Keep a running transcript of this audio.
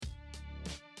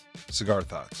Cigar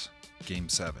Thoughts, Game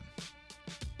 7.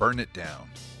 Burn it down.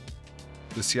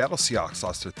 The Seattle Seahawks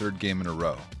lost their third game in a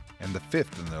row, and the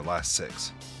fifth in their last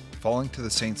six, falling to the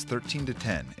Saints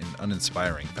 13-10 in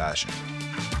uninspiring fashion.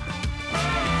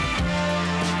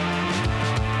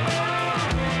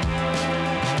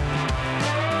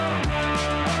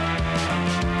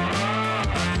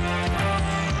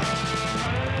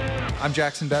 I'm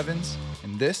Jackson Bevins,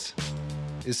 and this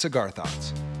is Cigar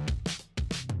Thoughts.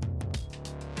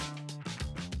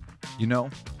 You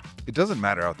know, it doesn't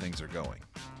matter how things are going,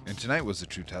 and tonight was a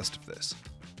true test of this.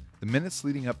 The minutes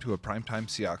leading up to a primetime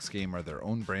Seahawks game are their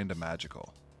own brand of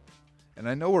magical. And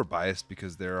I know we're biased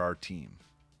because they're our team,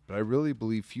 but I really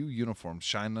believe few uniforms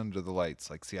shine under the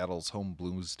lights like Seattle's home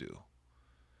Blues do.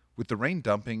 With the rain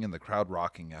dumping and the crowd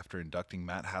rocking after inducting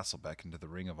Matt Hasselbeck into the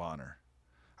Ring of Honor,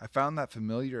 I found that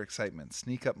familiar excitement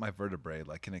sneak up my vertebrae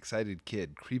like an excited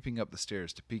kid creeping up the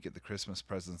stairs to peek at the Christmas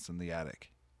presents in the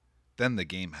attic. Then the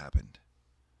game happened.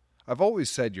 I've always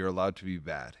said you're allowed to be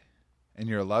bad, and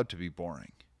you're allowed to be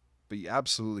boring, but you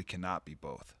absolutely cannot be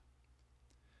both.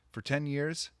 For 10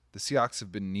 years, the Seahawks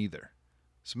have been neither,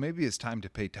 so maybe it's time to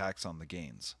pay tax on the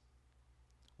gains.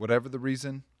 Whatever the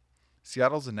reason,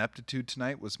 Seattle's ineptitude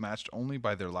tonight was matched only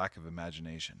by their lack of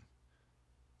imagination.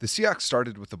 The Seahawks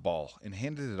started with the ball and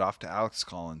handed it off to Alex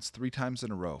Collins 3 times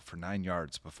in a row for 9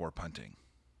 yards before punting.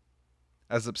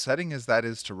 As upsetting as that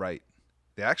is to write,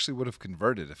 they actually would have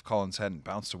converted if Collins hadn't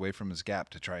bounced away from his gap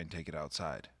to try and take it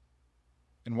outside.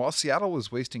 And while Seattle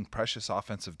was wasting precious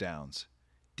offensive downs,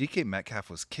 DK Metcalf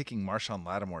was kicking Marshon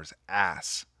Lattimore's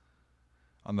ass.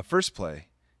 On the first play,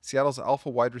 Seattle's alpha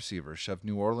wide receiver shoved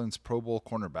New Orleans Pro Bowl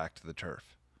cornerback to the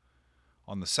turf.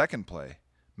 On the second play,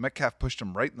 Metcalf pushed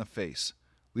him right in the face,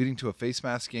 leading to a face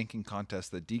mask yanking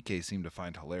contest that DK seemed to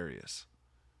find hilarious.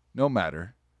 No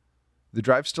matter. The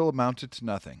drive still amounted to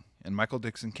nothing, and Michael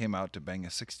Dickson came out to bang a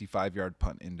 65-yard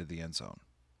punt into the end zone.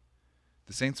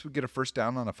 The Saints would get a first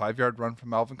down on a 5-yard run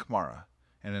from Alvin Kamara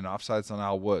and an offsides on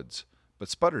Al Woods, but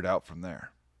sputtered out from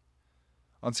there.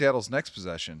 On Seattle's next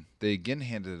possession, they again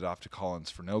handed it off to Collins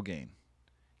for no gain,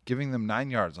 giving them 9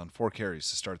 yards on 4 carries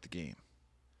to start the game.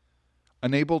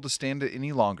 Unable to stand it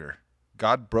any longer,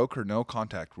 God broke her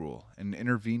no-contact rule and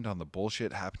intervened on the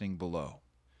bullshit happening below.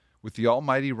 With the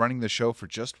Almighty running the show for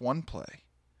just one play,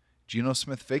 Geno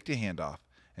Smith faked a handoff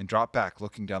and dropped back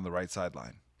looking down the right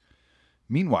sideline.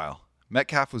 Meanwhile,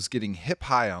 Metcalf was getting hip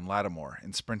high on Lattimore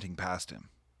and sprinting past him.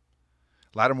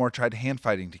 Lattimore tried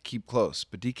hand-fighting to keep close,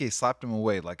 but DK slapped him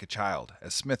away like a child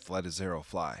as Smith let his arrow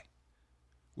fly.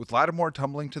 With Lattimore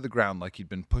tumbling to the ground like he'd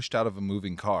been pushed out of a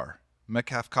moving car,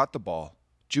 Metcalf caught the ball,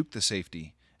 juked the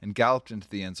safety, and galloped into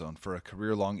the end zone for a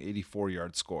career-long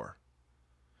 84-yard score.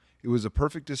 It was a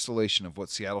perfect distillation of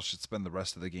what Seattle should spend the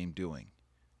rest of the game doing,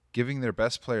 giving their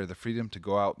best player the freedom to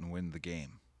go out and win the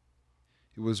game.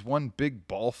 It was one big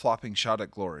ball-flopping shot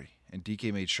at glory, and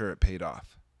DK made sure it paid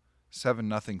off.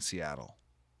 7-0 Seattle.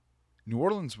 New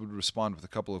Orleans would respond with a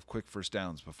couple of quick first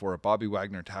downs before a Bobby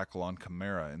Wagner tackle on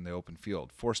Kamara in the open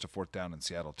field forced a fourth down in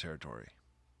Seattle territory.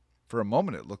 For a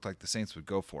moment it looked like the Saints would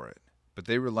go for it, but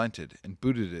they relented and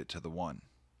booted it to the 1.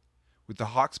 With the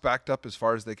Hawks backed up as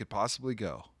far as they could possibly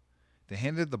go, they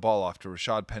handed the ball off to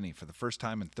Rashad Penny for the first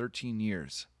time in 13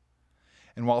 years.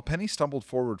 And while Penny stumbled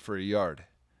forward for a yard,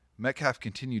 Metcalf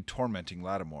continued tormenting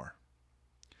Lattimore.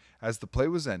 As the play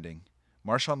was ending,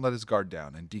 Marshon let his guard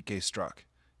down and DK struck,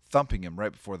 thumping him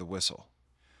right before the whistle.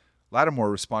 Lattimore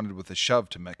responded with a shove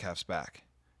to Metcalf's back,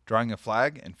 drawing a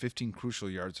flag and 15 crucial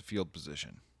yards of field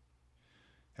position.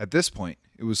 At this point,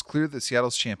 it was clear that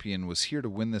Seattle's champion was here to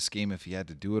win this game if he had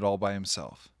to do it all by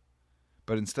himself.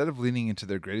 But instead of leaning into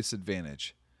their greatest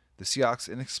advantage, the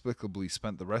Seahawks inexplicably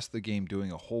spent the rest of the game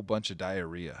doing a whole bunch of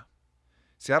diarrhea.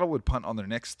 Seattle would punt on their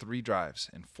next 3 drives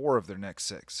and 4 of their next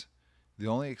 6, the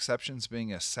only exceptions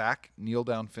being a sack,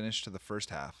 kneel-down finish to the first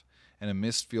half and a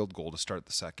missed field goal to start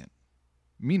the second.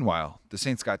 Meanwhile, the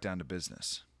Saints got down to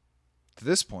business. To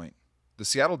this point, the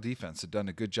Seattle defense had done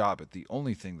a good job at the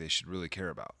only thing they should really care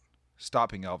about,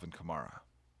 stopping Alvin Kamara.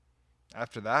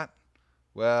 After that,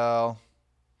 well,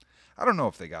 I don't know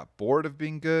if they got bored of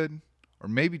being good, or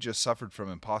maybe just suffered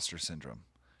from imposter syndrome,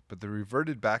 but they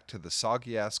reverted back to the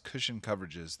soggy-ass cushion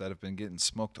coverages that have been getting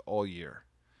smoked all year.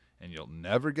 And you'll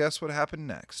never guess what happened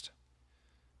next.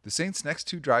 The Saints' next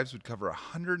 2 drives would cover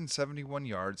 171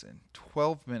 yards in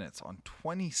 12 minutes on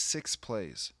 26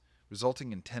 plays,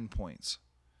 resulting in 10 points.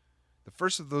 The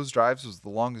first of those drives was the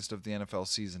longest of the NFL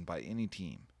season by any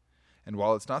team, and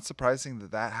while it's not surprising that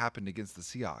that happened against the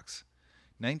Seahawks,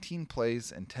 19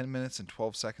 plays and 10 minutes and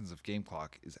 12 seconds of game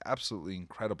clock is absolutely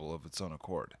incredible of its own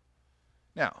accord.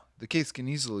 Now, the case can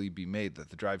easily be made that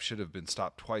the drive should have been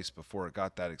stopped twice before it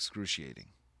got that excruciating.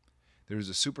 There was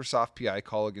a super soft PI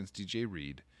call against DJ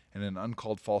Reed and an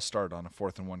uncalled false start on a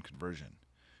 4th and 1 conversion.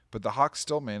 But the Hawks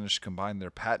still managed to combine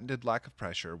their patented lack of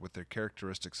pressure with their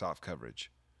characteristic soft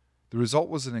coverage. The result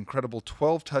was an incredible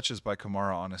 12 touches by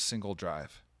Kamara on a single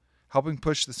drive, helping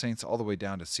push the Saints all the way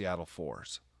down to Seattle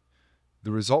 4s.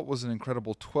 The result was an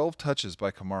incredible 12 touches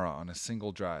by Kamara on a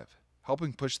single drive,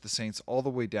 helping push the Saints all the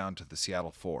way down to the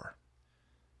Seattle 4.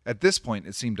 At this point,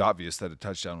 it seemed obvious that a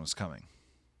touchdown was coming.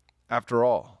 After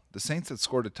all, the Saints had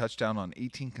scored a touchdown on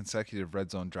 18 consecutive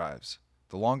red zone drives,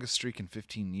 the longest streak in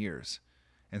 15 years,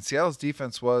 and Seattle's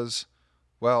defense was,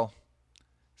 well,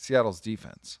 Seattle's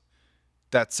defense.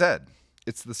 That said,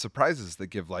 it's the surprises that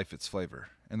give life its flavor,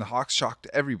 and the Hawks shocked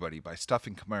everybody by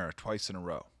stuffing Kamara twice in a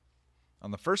row.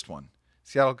 On the first one,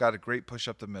 Seattle got a great push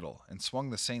up the middle and swung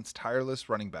the Saints' tireless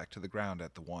running back to the ground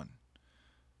at the 1.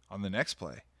 On the next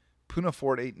play, Poona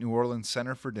Ford ate New Orleans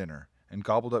center for dinner and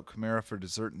gobbled up Kamara for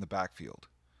dessert in the backfield.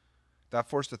 That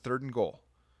forced a 3rd and goal,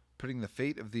 putting the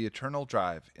fate of the eternal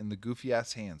drive in the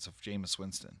goofy-ass hands of Jameis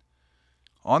Winston.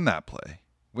 On that play,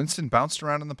 Winston bounced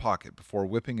around in the pocket before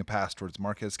whipping a pass towards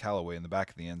Marquez Callaway in the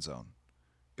back of the end zone.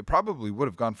 It probably would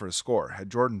have gone for a score had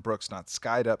Jordan Brooks not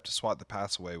skied up to swat the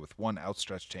pass away with one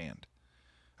outstretched hand.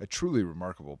 A truly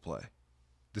remarkable play.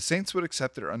 The Saints would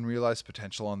accept their unrealized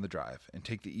potential on the drive and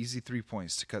take the easy 3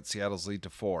 points to cut Seattle's lead to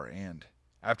 4 and,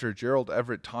 after a Gerald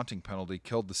Everett taunting penalty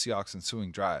killed the Seahawks'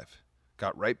 ensuing drive,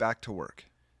 got right back to work.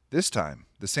 This time,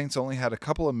 the Saints only had a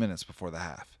couple of minutes before the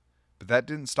half, but that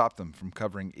didn't stop them from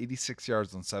covering 86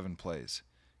 yards on 7 plays,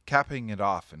 capping it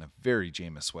off in a very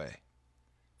Jameis way.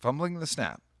 Fumbling the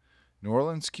snap, New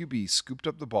Orleans QB scooped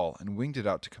up the ball and winged it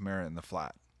out to Kamara in the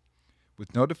flat.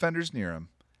 With no defenders near him,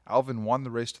 Alvin won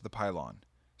the race to the pylon,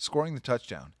 scoring the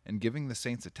touchdown and giving the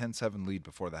Saints a 10-7 lead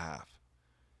before the half.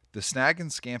 The snag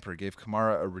and scamper gave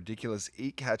Kamara a ridiculous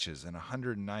 8 catches and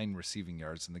 109 receiving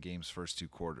yards in the game's first 2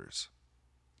 quarters.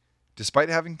 Despite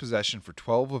having possession for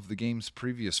 12 of the game's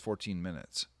previous 14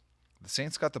 minutes, the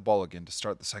Saints got the ball again to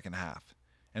start the second half,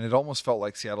 and it almost felt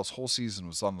like Seattle's whole season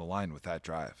was on the line with that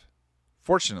drive.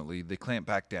 Fortunately, they clamped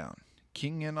back down,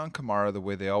 keying in on Kamara the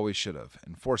way they always should have,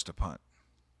 and forced a punt.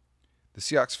 The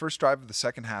Seahawks' first drive of the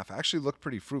second half actually looked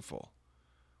pretty fruitful,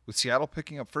 with Seattle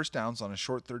picking up first downs on a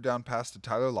short 3rd down pass to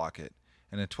Tyler Lockett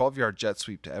and a 12-yard jet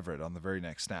sweep to Everett on the very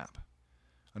next snap.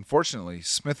 Unfortunately,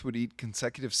 Smith would eat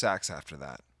consecutive sacks after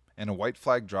that, and a white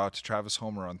flag draw to Travis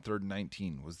Homer on 3rd and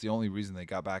 19 was the only reason they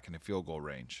got back into field goal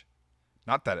range.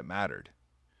 Not that it mattered.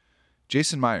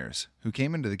 Jason Myers, who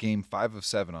came into the game 5 of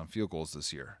 7 on field goals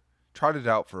this year, trotted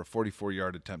out for a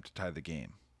 44-yard attempt to tie the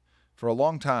game. For a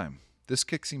long time, this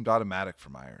kick seemed automatic for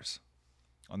Myers.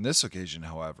 On this occasion,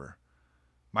 however,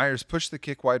 Myers pushed the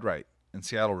kick wide right, and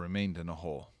Seattle remained in a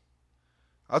hole.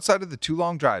 Outside of the 2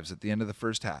 long drives at the end of the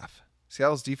first half,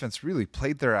 Seattle's defense really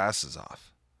played their asses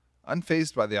off.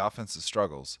 Unfazed by the offense's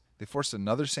struggles, they forced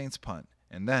another Saints punt,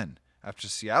 and then, after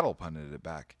Seattle punted it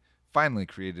back, finally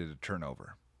created a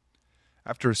turnover.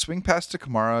 After a swing pass to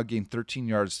Kamara gained 13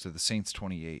 yards to the Saints'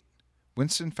 28,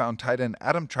 Winston found tight end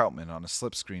Adam Troutman on a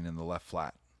slip screen in the left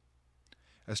flat.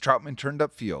 As Troutman turned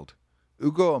upfield,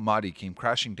 Ugo Amadi came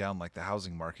crashing down like the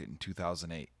housing market in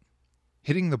 2008.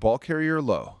 Hitting the ball carrier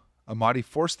low, Amadi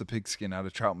forced the pigskin out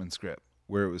of Troutman's grip,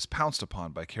 where it was pounced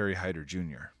upon by Kerry Hyder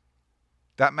Jr.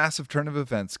 That massive turn of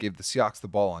events gave the Seahawks the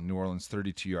ball on New Orleans'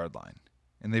 32-yard line,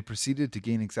 and they proceeded to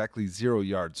gain exactly 0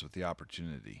 yards with the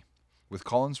opportunity, with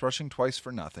Collins rushing twice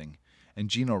for nothing and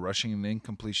Geno rushing an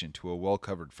incompletion to a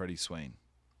well-covered Freddie Swain.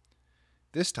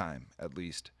 This time, at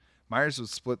least, Myers would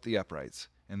split the uprights,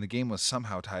 and the game was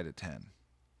somehow tied at 10.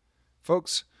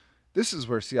 Folks, this is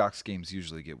where Seahawks games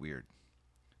usually get weird.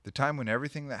 The time when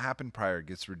everything that happened prior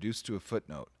gets reduced to a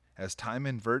footnote, as time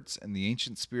inverts and the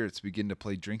ancient spirits begin to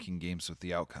play drinking games with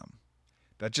the outcome.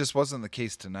 That just wasn't the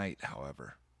case tonight,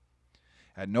 however.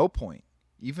 At no point,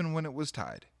 even when it was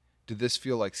tied, did this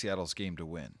feel like Seattle's game to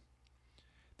win.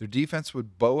 Their defense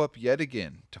would bow up yet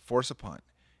again to force a punt,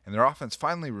 and their offense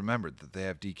finally remembered that they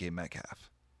have DK Metcalf.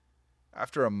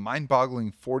 After a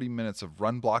mind-boggling 40 minutes of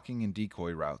run blocking and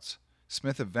decoy routes,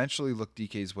 Smith eventually looked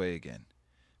DK's way again,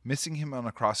 missing him on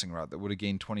a crossing route that would have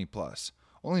gained 20+,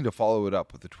 only to follow it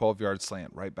up with a 12-yard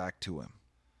slant right back to him.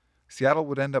 Seattle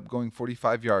would end up going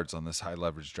 45 yards on this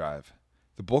high-leverage drive,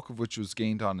 the bulk of which was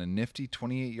gained on a nifty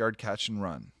 28-yard catch and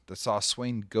run that saw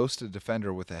Swain ghost a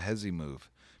defender with a hezzy move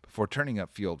before turning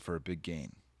upfield for a big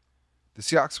gain. The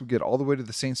Seahawks would get all the way to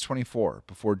the Saints' 24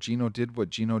 before Geno did what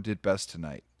Geno did best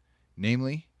tonight,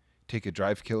 namely, take a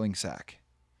drive-killing sack.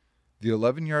 The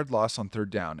 11-yard loss on 3rd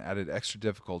down added extra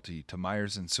difficulty to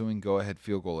Myers' ensuing go-ahead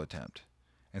field goal attempt,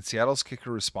 and Seattle's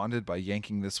kicker responded by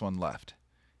yanking this one left,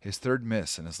 his third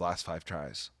miss in his last 5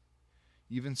 tries.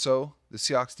 Even so, the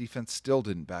Seahawks defense still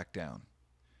didn't back down.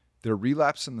 Their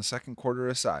relapse in the second quarter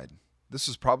aside, this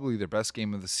was probably their best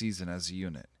game of the season as a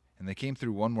unit, and they came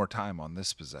through one more time on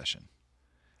this possession.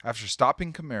 After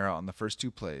stopping Kamara on the first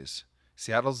 2 plays,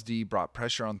 Seattle's D brought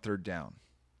pressure on third down.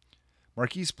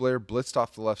 Marquise Blair blitzed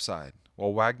off the left side,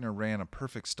 while Wagner ran a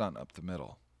perfect stunt up the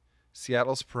middle.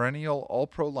 Seattle's perennial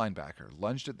All-Pro linebacker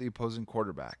lunged at the opposing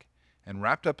quarterback and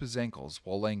wrapped up his ankles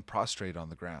while laying prostrate on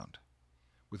the ground.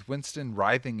 With Winston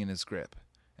writhing in his grip,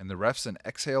 and the refs an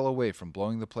exhale away from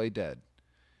blowing the play dead,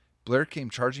 Blair came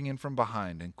charging in from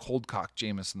behind and cold-cocked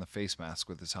Jameis in the face mask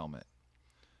with his helmet.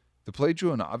 The play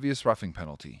drew an obvious roughing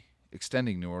penalty,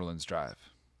 extending New Orleans' drive.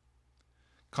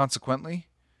 Consequently,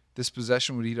 this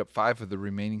possession would eat up 5 of the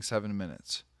remaining 7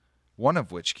 minutes, one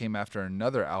of which came after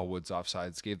another Al Woods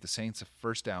offsides gave the Saints a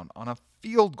first down on a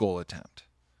field goal attempt.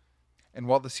 And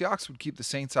while the Seahawks would keep the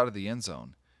Saints out of the end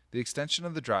zone, the extension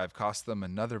of the drive cost them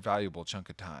another valuable chunk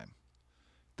of time.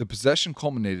 The possession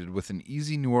culminated with an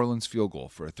easy New Orleans field goal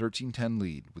for a 13-10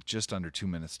 lead with just under 2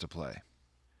 minutes to play.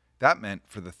 That meant,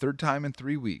 for the third time in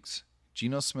 3 weeks,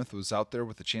 Geno Smith was out there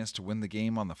with a chance to win the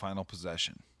game on the final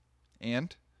possession.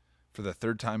 And, for the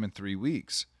third time in 3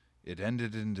 weeks, it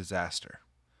ended in disaster.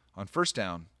 On first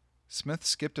down, Smith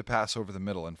skipped a pass over the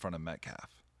middle in front of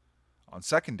Metcalf. On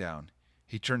second down,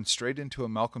 he turned straight into a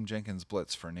Malcolm Jenkins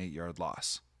blitz for an 8-yard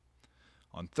loss.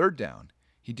 On third down,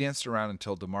 he danced around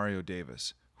until Demario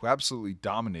Davis, who absolutely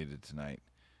dominated tonight,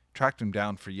 tracked him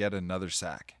down for yet another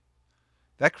sack.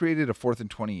 That created a 4th and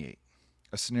 28,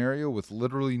 a scenario with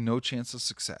literally no chance of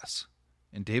success,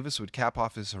 and Davis would cap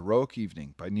off his heroic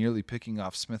evening by nearly picking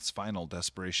off Smith's final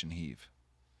desperation heave.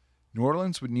 New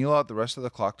Orleans would kneel out the rest of the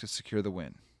clock to secure the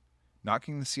win,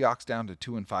 knocking the Seahawks down to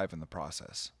 2-5 in the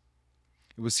process.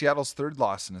 It was Seattle's 3rd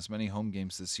loss in as many home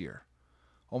games this year,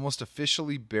 almost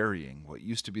officially burying what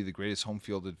used to be the greatest home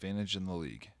field advantage in the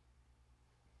league.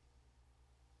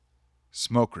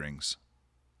 Smoke rings.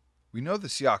 We know the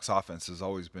Seahawks offense has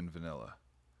always been vanilla,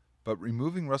 but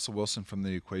removing Russell Wilson from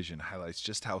the equation highlights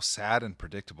just how sad and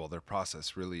predictable their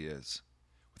process really is.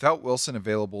 Without Wilson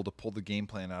available to pull the game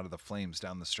plan out of the flames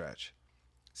down the stretch,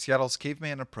 Seattle's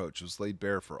caveman approach was laid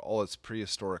bare for all its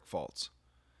prehistoric faults,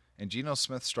 and Geno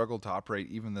Smith struggled to operate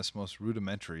even this most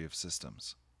rudimentary of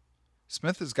systems.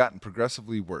 Smith has gotten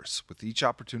progressively worse with each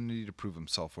opportunity to prove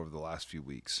himself over the last few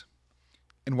weeks.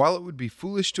 And while it would be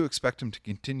foolish to expect him to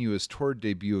continue his torrid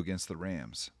debut against the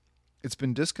Rams, it's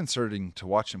been disconcerting to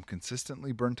watch him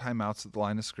consistently burn timeouts at the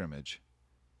line of scrimmage,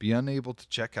 be unable to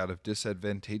check out of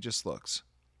disadvantageous looks,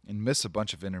 and miss a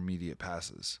bunch of intermediate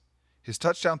passes. His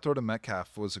touchdown throw to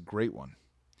Metcalf was a great one,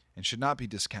 and should not be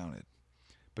discounted.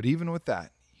 But even with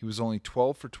that, he was only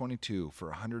 12 for 22 for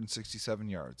 167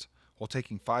 yards, while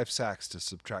taking 5 sacks to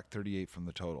subtract 38 from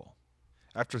the total.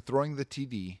 After throwing the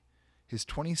TD, his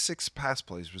 26 pass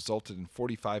plays resulted in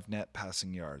 45 net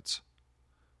passing yards.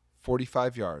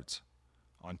 45 yards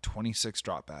on 26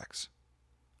 dropbacks.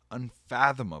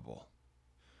 Unfathomable.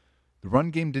 The run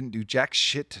game didn't do jack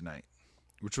shit tonight,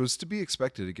 which was to be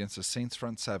expected against a Saints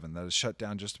front 7 that has shut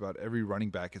down just about every running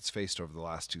back it's faced over the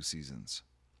last 2 seasons.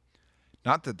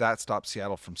 Not that that stopped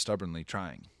Seattle from stubbornly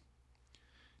trying.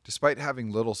 Despite having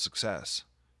little success,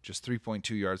 just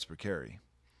 3.2 yards per carry,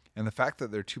 and the fact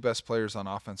that their 2 best players on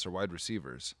offense are wide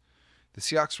receivers, the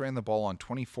Seahawks ran the ball on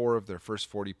 24 of their first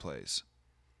 40 plays.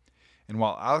 And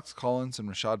while Alex Collins and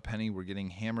Rashad Penny were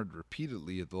getting hammered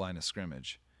repeatedly at the line of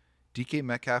scrimmage, DK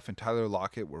Metcalf and Tyler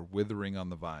Lockett were withering on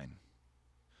the vine.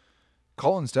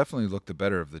 Collins definitely looked the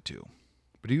better of the two,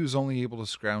 but he was only able to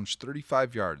scrounge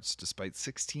 35 yards despite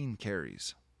 16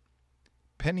 carries.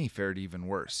 Penny fared even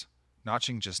worse,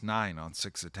 notching just 9 on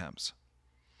 6 attempts.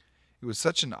 It was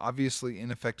such an obviously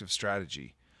ineffective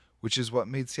strategy, which is what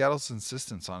made Seattle's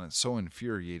insistence on it so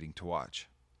infuriating to watch.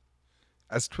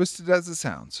 As twisted as it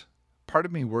sounds, part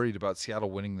of me worried about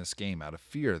Seattle winning this game out of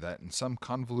fear that in some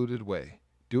convoluted way,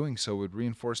 doing so would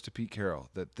reinforce to Pete Carroll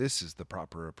that this is the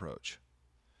proper approach.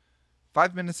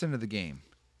 5 minutes into the game,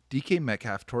 DK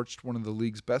Metcalf torched one of the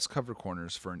league's best cover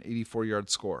corners for an 84-yard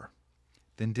score,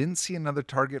 then didn't see another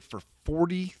target for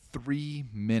 43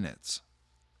 minutes.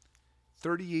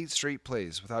 38 straight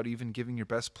plays without even giving your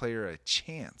best player a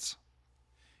chance.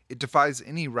 It defies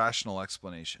any rational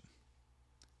explanation.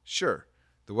 Sure,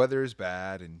 the weather is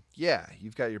bad, and yeah,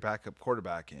 you've got your backup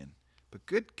quarterback in, but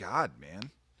good God,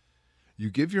 man. You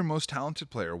give your most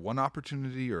talented player one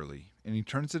opportunity early, and he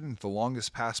turns it into the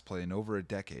longest pass play in over a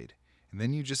decade, and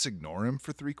then you just ignore him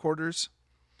for 3 quarters?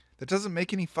 That doesn't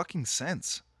make any fucking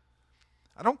sense.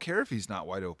 I don't care if he's not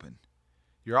wide open.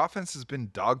 Your offense has been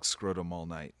dog scrotum all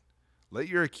night. Let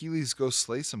your Achilles go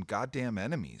slay some goddamn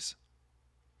enemies.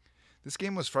 This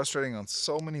game was frustrating on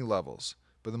so many levels,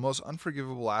 but the most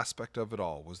unforgivable aspect of it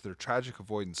all was their tragic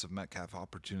avoidance of Metcalf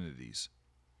opportunities.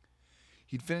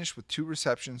 He'd finished with 2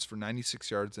 receptions for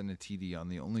 96 yards and a TD on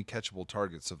the only catchable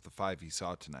targets of the 5 he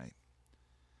saw tonight.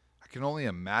 I can only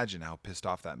imagine how pissed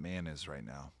off that man is right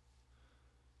now.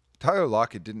 Tyler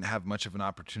Lockett didn't have much of an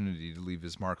opportunity to leave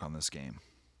his mark on this game,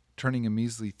 turning a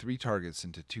measly 3 targets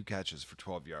into 2 catches for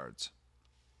 12 yards.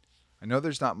 I know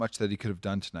there's not much that he could have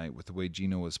done tonight with the way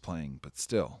Geno was playing, but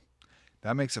still,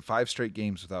 that makes it 5 straight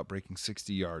games without breaking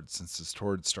 60 yards since his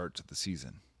torrid start to the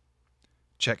season.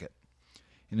 Check it.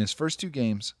 In his first 2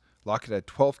 games, Lockett had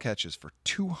 12 catches for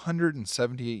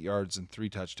 278 yards and 3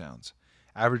 touchdowns,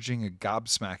 averaging a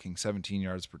gobsmacking 17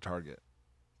 yards per target.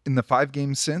 In the 5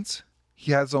 games since,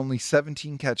 he has only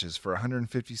 17 catches for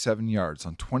 157 yards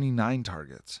on 29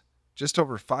 targets, just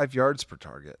over 5 yards per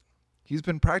target. He's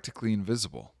been practically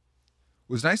invisible.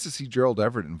 It was nice to see Gerald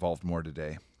Everett involved more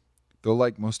today, though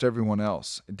like most everyone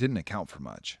else, it didn't account for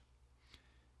much.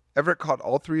 Everett caught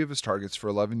all 3 of his targets for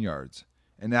 11 yards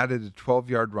and added a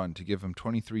 12-yard run to give him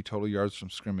 23 total yards from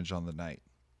scrimmage on the night,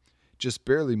 just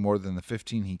barely more than the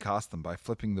 15 he cost them by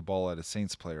flipping the ball at a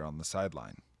Saints player on the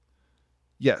sideline.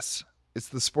 Yes, it's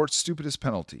the sport's stupidest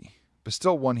penalty, but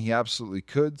still one he absolutely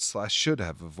could/should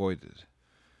have avoided.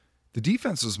 The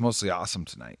defense was mostly awesome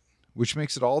tonight, which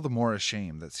makes it all the more a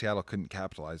shame that Seattle couldn't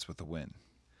capitalize with a win.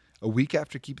 A week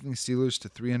after keeping the Steelers to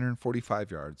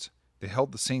 345 yards, they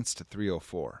held the Saints to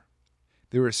 304.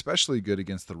 They were especially good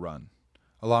against the run,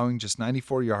 allowing just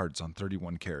 94 yards on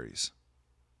 31 carries.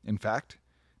 In fact,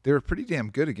 they were pretty damn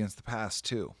good against the pass,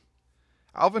 too.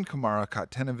 Alvin Kamara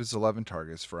caught 10 of his 11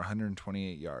 targets for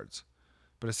 128 yards,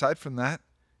 but aside from that,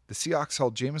 the Seahawks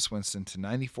held Jameis Winston to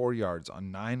 94 yards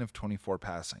on 9 of 24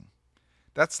 passing.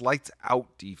 That's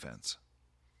lights-out defense.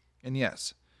 And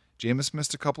yes, Jameis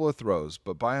missed a couple of throws,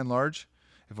 but by and large,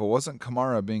 if it wasn't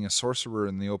Kamara being a sorcerer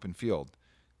in the open field,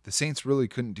 the Saints really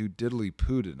couldn't do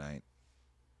diddly-poo tonight.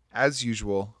 As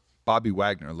usual, Bobby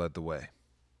Wagner led the way.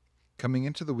 Coming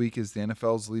into the week as the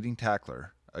NFL's leading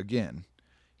tackler, again,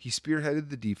 he spearheaded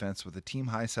the defense with a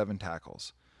team-high 7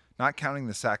 tackles, not counting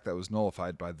the sack that was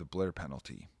nullified by the Blair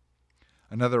penalty.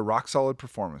 Another rock-solid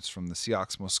performance from the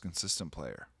Seahawks' most consistent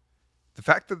player. The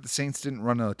fact that the Saints didn't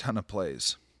run a ton of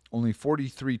plays, only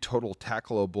 43 total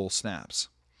tackleable snaps,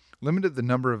 limited the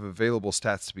number of available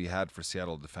stats to be had for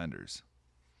Seattle defenders.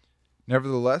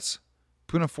 Nevertheless,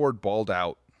 Poona Ford balled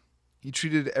out. He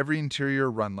treated every interior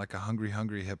run like a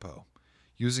hungry hippo,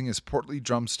 using his portly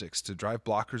drumsticks to drive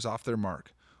blockers off their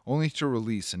mark, only to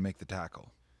release and make the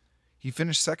tackle. He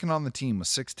finished second on the team with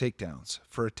 6 takedowns,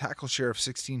 for a tackle share of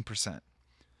 16%,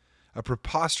 a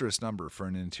preposterous number for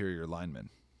an interior lineman.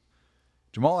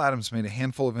 Jamal Adams made a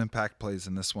handful of impact plays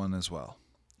in this one as well,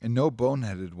 and no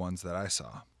boneheaded ones that I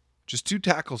saw. Just 2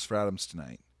 tackles for Adams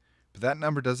tonight, but that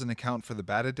number doesn't account for the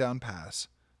batted down pass,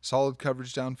 solid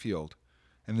coverage downfield,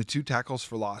 and the 2 tackles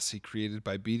for loss he created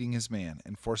by beating his man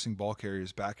and forcing ball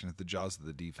carriers back into the jaws of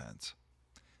the defense.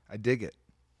 I dig it.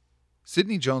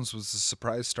 Sidney Jones was the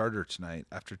surprise starter tonight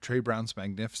after Trey Brown's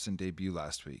magnificent debut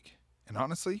last week, and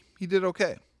honestly, he did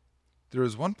okay. There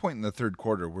was one point in the third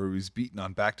quarter where he was beaten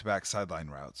on back-to-back sideline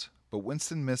routes, but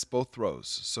Winston missed both throws,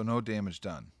 so no damage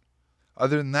done.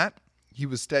 Other than that, he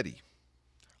was steady.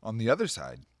 On the other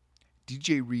side,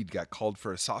 DJ Reed got called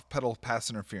for a soft pedal pass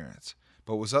interference,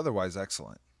 but was otherwise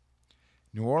excellent.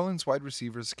 New Orleans wide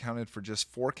receivers accounted for just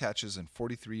 4 catches and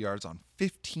 43 yards on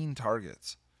 15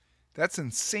 targets. That's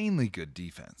insanely good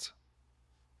defense.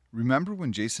 Remember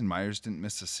when Jason Myers didn't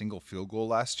miss a single field goal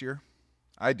last year?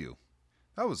 I do.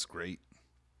 That was great.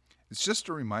 It's just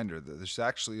a reminder that there's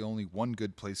actually only one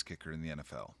good place kicker in the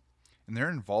NFL, and their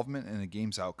involvement in a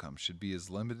game's outcome should be as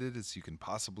limited as you can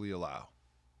possibly allow.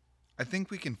 I think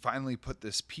we can finally put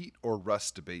this Pete or Russ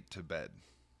debate to bed.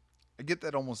 I get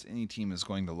that almost any team is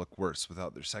going to look worse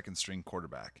without their second-string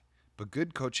quarterback, but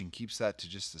good coaching keeps that to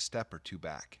just a step or 2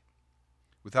 back.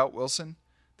 Without Wilson,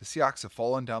 the Seahawks have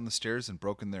fallen down the stairs and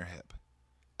broken their hip.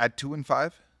 At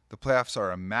 2-5, the playoffs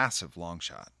are a massive long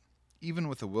shot, even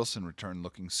with a Wilson return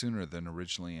looking sooner than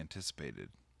originally anticipated.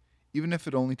 Even if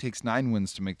it only takes 9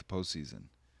 wins to make the postseason,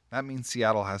 that means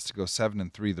Seattle has to go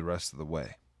 7-3 the rest of the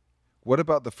way. What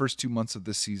about the first 2 months of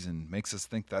this season makes us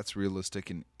think that's realistic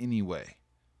in any way?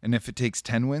 And if it takes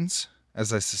 10 wins,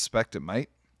 as I suspect it might,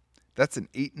 that's an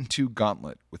 8-2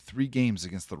 gauntlet with 3 games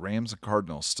against the Rams and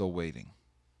Cardinals still waiting.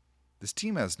 This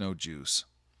team has no juice.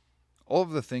 All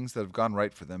of the things that have gone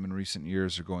right for them in recent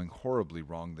years are going horribly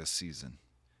wrong this season.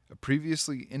 A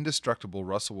previously indestructible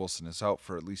Russell Wilson is out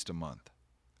for at least a month.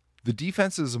 The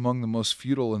defense is among the most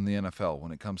futile in the NFL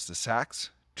when it comes to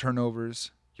sacks,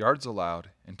 turnovers, yards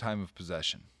allowed, and time of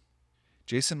possession.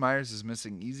 Jason Myers is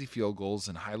missing easy field goals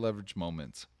in high-leverage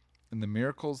moments, and the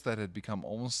miracles that had become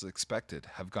almost expected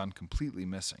have gone completely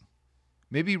missing.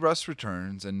 Maybe Russ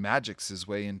returns and magics his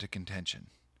way into contention,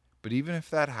 but even if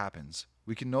that happens,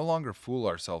 we can no longer fool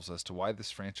ourselves as to why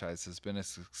this franchise has been as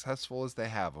successful as they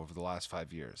have over the last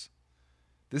 5 years.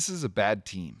 This is a bad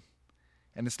team,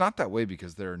 and it's not that way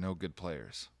because there are no good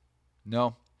players.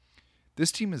 No,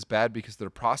 this team is bad because their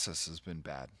process has been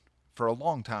bad for a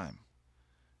long time.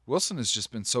 Wilson has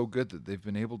just been so good that they've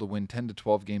been able to win 10 to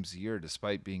 12 games a year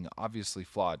despite being obviously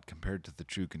flawed compared to the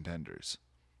true contenders.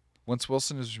 Once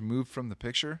Wilson is removed from the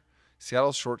picture,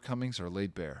 Seattle's shortcomings are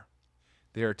laid bare.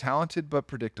 They are talented but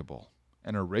predictable,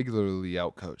 and are regularly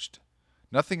outcoached.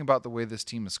 Nothing about the way this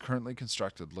team is currently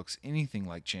constructed looks anything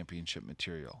like championship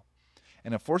material,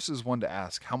 and it forces one to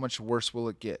ask how much worse will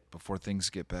it get before things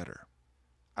get better.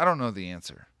 I don't know the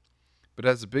answer, but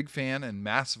as a big fan and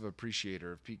massive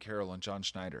appreciator of Pete Carroll and John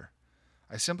Schneider,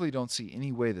 I simply don't see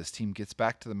any way this team gets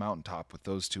back to the mountaintop with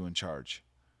those two in charge.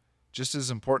 Just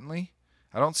as importantly,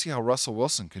 I don't see how Russell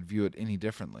Wilson could view it any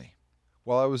differently.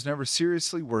 While I was never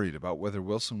seriously worried about whether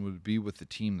Wilson would be with the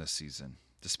team this season,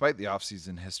 despite the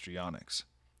offseason histrionics,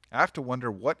 I have to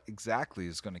wonder what exactly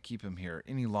is going to keep him here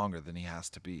any longer than he has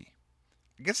to be.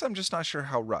 I guess I'm just not sure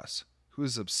how Russ, who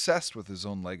is obsessed with his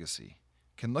own legacy,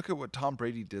 can look at what Tom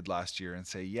Brady did last year and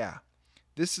say, yeah,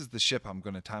 this is the ship I'm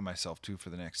going to tie myself to for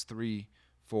the next 3,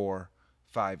 4,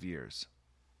 5 years.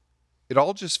 It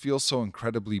all just feels so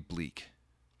incredibly bleak.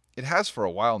 It has for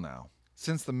a while now,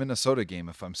 since the Minnesota game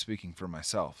if I'm speaking for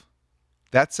myself.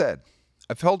 That said,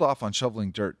 I've held off on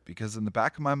shoveling dirt because in the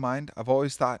back of my mind I've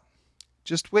always thought,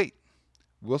 just wait.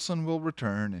 Wilson will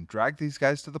return and drag these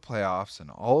guys to the playoffs and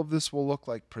all of this will look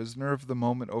like prisoner of the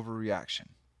moment overreaction.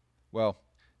 Well,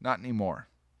 not anymore.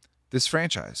 This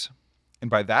franchise, and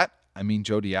by that I mean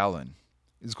Jody Allen,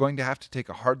 is going to have to take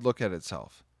a hard look at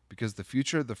itself because the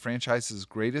future of the franchise's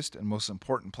greatest and most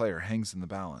important player hangs in the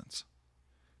balance.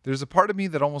 There's a part of me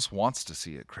that almost wants to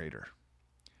see it crater.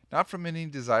 Not from any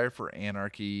desire for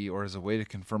anarchy or as a way to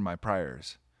confirm my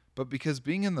priors, but because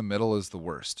being in the middle is the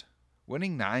worst.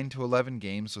 Winning 9 to 11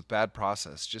 games with bad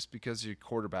process just because your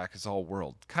quarterback is all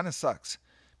world kind of sucks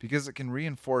because it can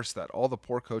reinforce that all the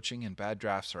poor coaching and bad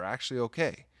drafts are actually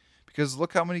okay because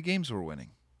look how many games we're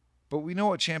winning. But we know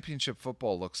what championship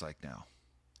football looks like now,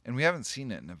 and we haven't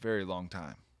seen it in a very long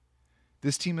time.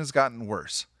 This team has gotten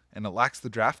worse, and it lacks the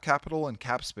draft capital and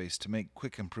cap space to make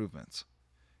quick improvements.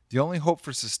 The only hope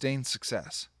for sustained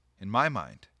success, in my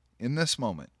mind, in this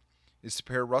moment, is to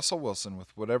pair Russell Wilson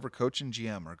with whatever coach and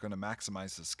GM are going to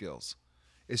maximize his skills.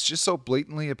 It's just so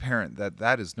blatantly apparent that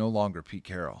that is no longer Pete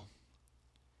Carroll.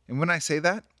 And when I say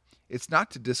that, it's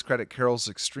not to discredit Carroll's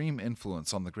extreme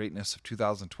influence on the greatness of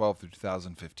 2012 through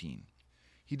 2015.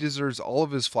 He deserves all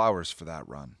of his flowers for that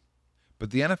run.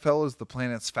 But the NFL is the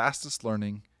planet's fastest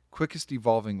learning, quickest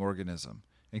evolving organism,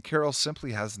 and Carroll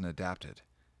simply hasn't adapted.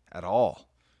 At all.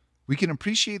 We can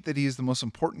appreciate that he is the most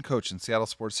important coach in Seattle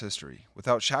sports history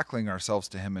without shackling ourselves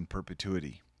to him in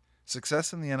perpetuity.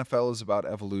 Success in the NFL is about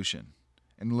evolution,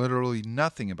 and literally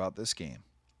nothing about this game,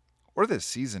 or this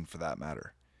season for that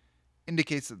matter,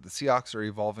 indicates that the Seahawks are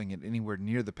evolving at anywhere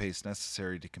near the pace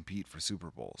necessary to compete for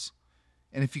Super Bowls.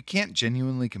 And if you can't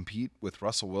genuinely compete with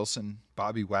Russell Wilson,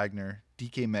 Bobby Wagner,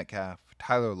 DK Metcalf,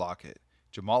 Tyler Lockett,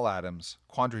 Jamal Adams,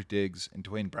 Quandre Diggs, and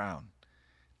Dwayne Brown,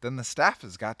 then the staff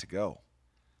has got to go.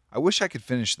 I wish I could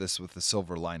finish this with a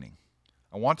silver lining.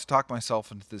 I want to talk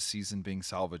myself into this season being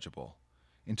salvageable,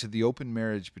 into the open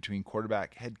marriage between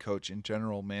quarterback, head coach, and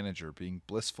general manager being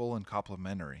blissful and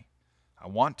complimentary. I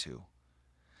want to.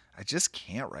 I just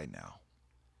can't right now.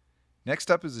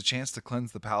 Next up is a chance to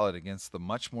cleanse the palate against the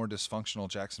much more dysfunctional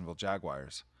Jacksonville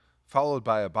Jaguars, followed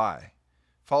by a bye,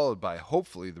 followed by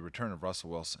hopefully the return of Russell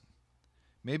Wilson.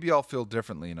 Maybe I'll feel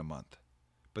differently in a month,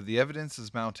 but the evidence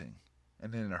is mounting,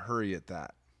 and in a hurry at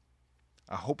that.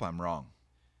 I hope I'm wrong.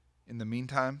 In the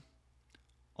meantime,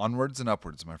 onwards and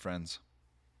upwards, my friends.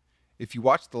 If you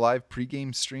watch the live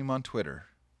pregame stream on Twitter,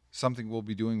 something we'll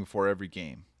be doing before every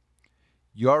game,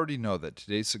 you already know that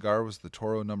today's cigar was the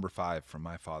Toro No. 5 from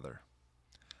my father.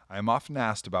 I am often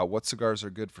asked about what cigars are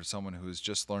good for someone who is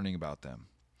just learning about them,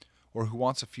 or who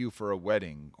wants a few for a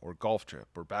wedding or golf trip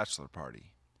or bachelor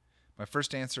party. My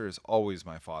first answer is always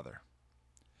my father.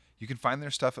 You can find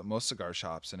their stuff at most cigar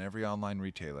shops and every online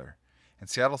retailer, and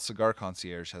Seattle Cigar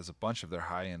Concierge has a bunch of their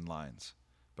high-end lines.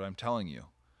 But I'm telling you,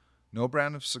 no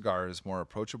brand of cigar is more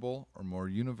approachable or more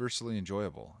universally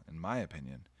enjoyable, in my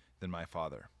opinion, than my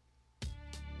father.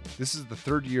 This is the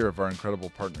third year of our incredible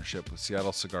partnership with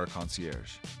Seattle Cigar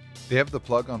Concierge. They have the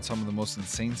plug on some of the most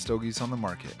insane stogies on the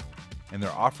market, and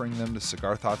they're offering them to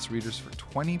Cigar Thoughts readers for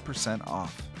 20%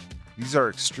 off. These are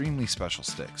extremely special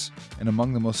sticks, and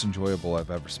among the most enjoyable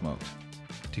I've ever smoked.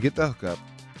 To get the hookup,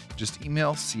 just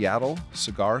email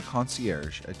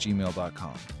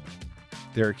seattlecigarconcierge@gmail.com.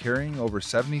 They are carrying over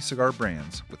 70 cigar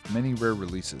brands with many rare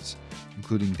releases,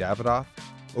 including Davidoff,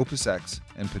 Opus X,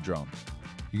 and Padron.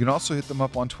 You can also hit them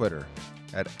up on Twitter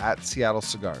at Seattle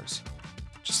Cigars.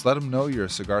 Just let them know you're a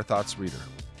Cigar Thoughts reader.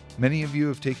 Many of you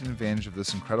have taken advantage of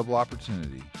this incredible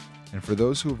opportunity, and for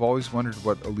those who have always wondered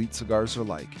what elite cigars are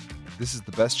like, this is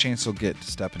the best chance you'll get to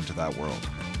step into that world.